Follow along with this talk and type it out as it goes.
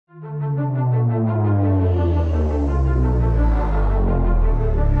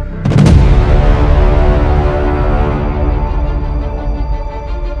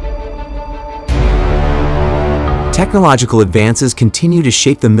Technological advances continue to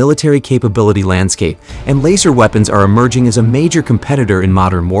shape the military capability landscape, and laser weapons are emerging as a major competitor in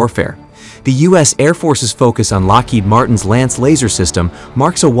modern warfare. The U.S. Air Force's focus on Lockheed Martin's Lance laser system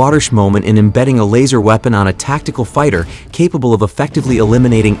marks a watershed moment in embedding a laser weapon on a tactical fighter capable of effectively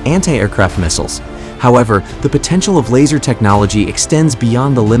eliminating anti-aircraft missiles. However, the potential of laser technology extends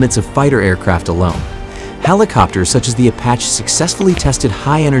beyond the limits of fighter aircraft alone. Helicopters such as the Apache successfully tested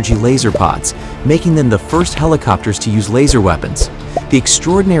high-energy laser pods, making them the first helicopters to use laser weapons. The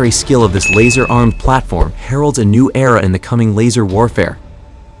extraordinary skill of this laser-armed platform heralds a new era in the coming laser warfare.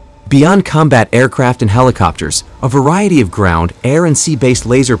 Beyond combat aircraft and helicopters, a variety of ground, air, and sea-based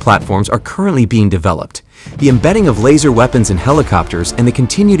laser platforms are currently being developed. The embedding of laser weapons in helicopters and the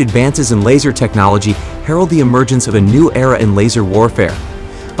continued advances in laser technology herald the emergence of a new era in laser warfare.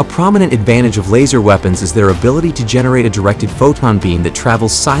 A prominent advantage of laser weapons is their ability to generate a directed photon beam that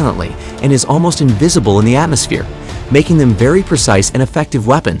travels silently and is almost invisible in the atmosphere, making them very precise and effective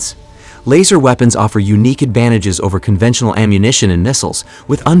weapons. Laser weapons offer unique advantages over conventional ammunition and missiles,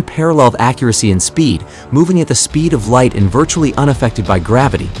 with unparalleled accuracy and speed, moving at the speed of light and virtually unaffected by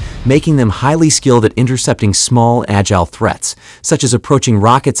gravity, making them highly skilled at intercepting small, agile threats, such as approaching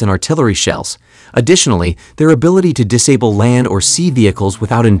rockets and artillery shells. Additionally, their ability to disable land or sea vehicles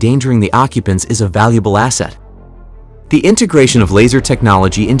without endangering the occupants is a valuable asset. The integration of laser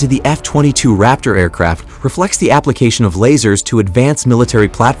technology into the F-22 Raptor aircraft reflects the application of lasers to advanced military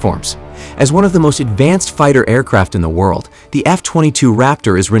platforms. As one of the most advanced fighter aircraft in the world, the F-22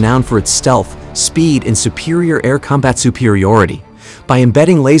 Raptor is renowned for its stealth, speed, and superior air combat superiority. By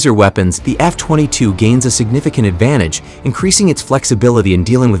embedding laser weapons, the F-22 gains a significant advantage, increasing its flexibility in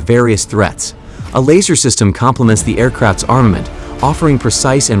dealing with various threats. A laser system complements the aircraft's armament, offering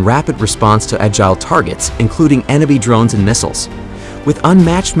precise and rapid response to agile targets, including enemy drones and missiles. With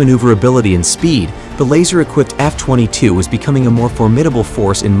unmatched maneuverability and speed, the laser-equipped F-22 is becoming a more formidable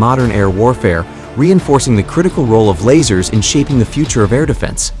force in modern air warfare, reinforcing the critical role of lasers in shaping the future of air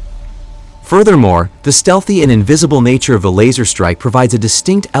defense. Furthermore, the stealthy and invisible nature of the laser strike provides a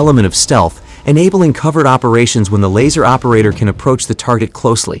distinct element of stealth, enabling covert operations when the laser operator can approach the target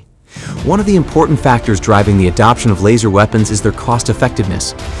closely. One of the important factors driving the adoption of laser weapons is their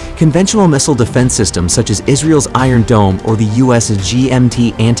cost-effectiveness. Conventional missile defense systems such as Israel's Iron Dome or the US's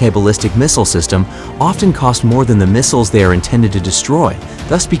GMT anti-ballistic missile system often cost more than the missiles they are intended to destroy,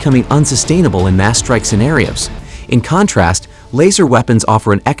 thus becoming unsustainable in mass strike scenarios. In contrast, laser weapons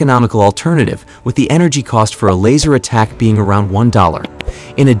offer an economical alternative, with the energy cost for a laser attack being around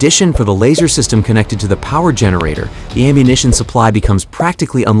 $1. In addition, for the laser system connected to the power generator, the ammunition supply becomes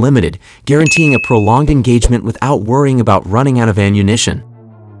practically unlimited, guaranteeing a prolonged engagement without worrying about running out of ammunition.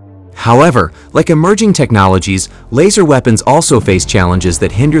 However, like emerging technologies, laser weapons also face challenges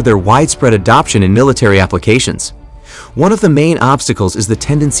that hinder their widespread adoption in military applications. One of the main obstacles is the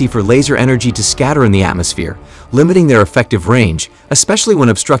tendency for laser energy to scatter in the atmosphere, limiting their effective range, especially when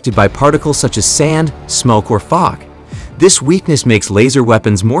obstructed by particles such as sand, smoke, or fog. This weakness makes laser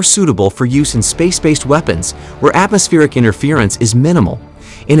weapons more suitable for use in space-based weapons, where atmospheric interference is minimal.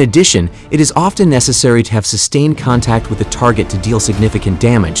 In addition, it is often necessary to have sustained contact with the target to deal significant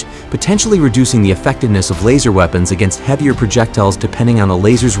damage, potentially reducing the effectiveness of laser weapons against heavier projectiles depending on the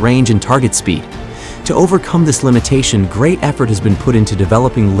laser's range and target speed. To overcome this limitation, great effort has been put into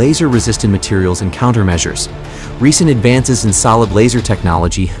developing laser-resistant materials and countermeasures. Recent advances in solid laser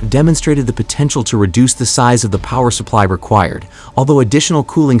technology have demonstrated the potential to reduce the size of the power supply required, although additional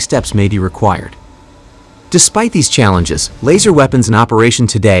cooling steps may be required. Despite these challenges, laser weapons in operation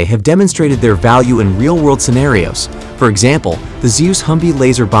today have demonstrated their value in real-world scenarios. For example, the Zeus Humvee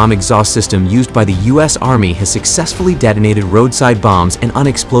laser bomb exhaust system used by the U.S. Army has successfully detonated roadside bombs and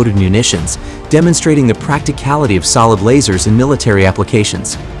unexploded munitions, demonstrating the practicality of solid lasers in military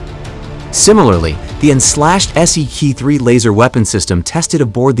applications. Similarly, the unslashed SE-3 laser weapon system tested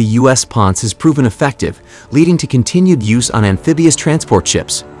aboard the U.S. Ponce has proven effective, leading to continued use on amphibious transport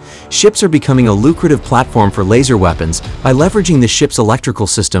ships. Ships are becoming a lucrative platform for laser weapons by leveraging the ship's electrical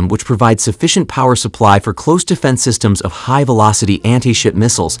system, which provides sufficient power supply for close defense systems of high-velocity anti-ship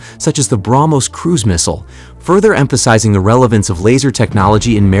missiles, such as the BrahMos cruise missile, further emphasizing the relevance of laser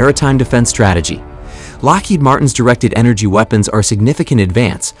technology in maritime defense strategy. Lockheed Martin's directed energy weapons are a significant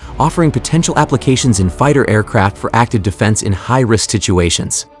advance, offering potential applications in fighter aircraft for active defense in high-risk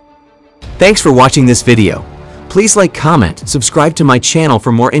situations. Thanks for watching this video. Please like, comment, subscribe to my channel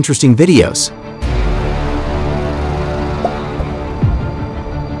for more interesting videos.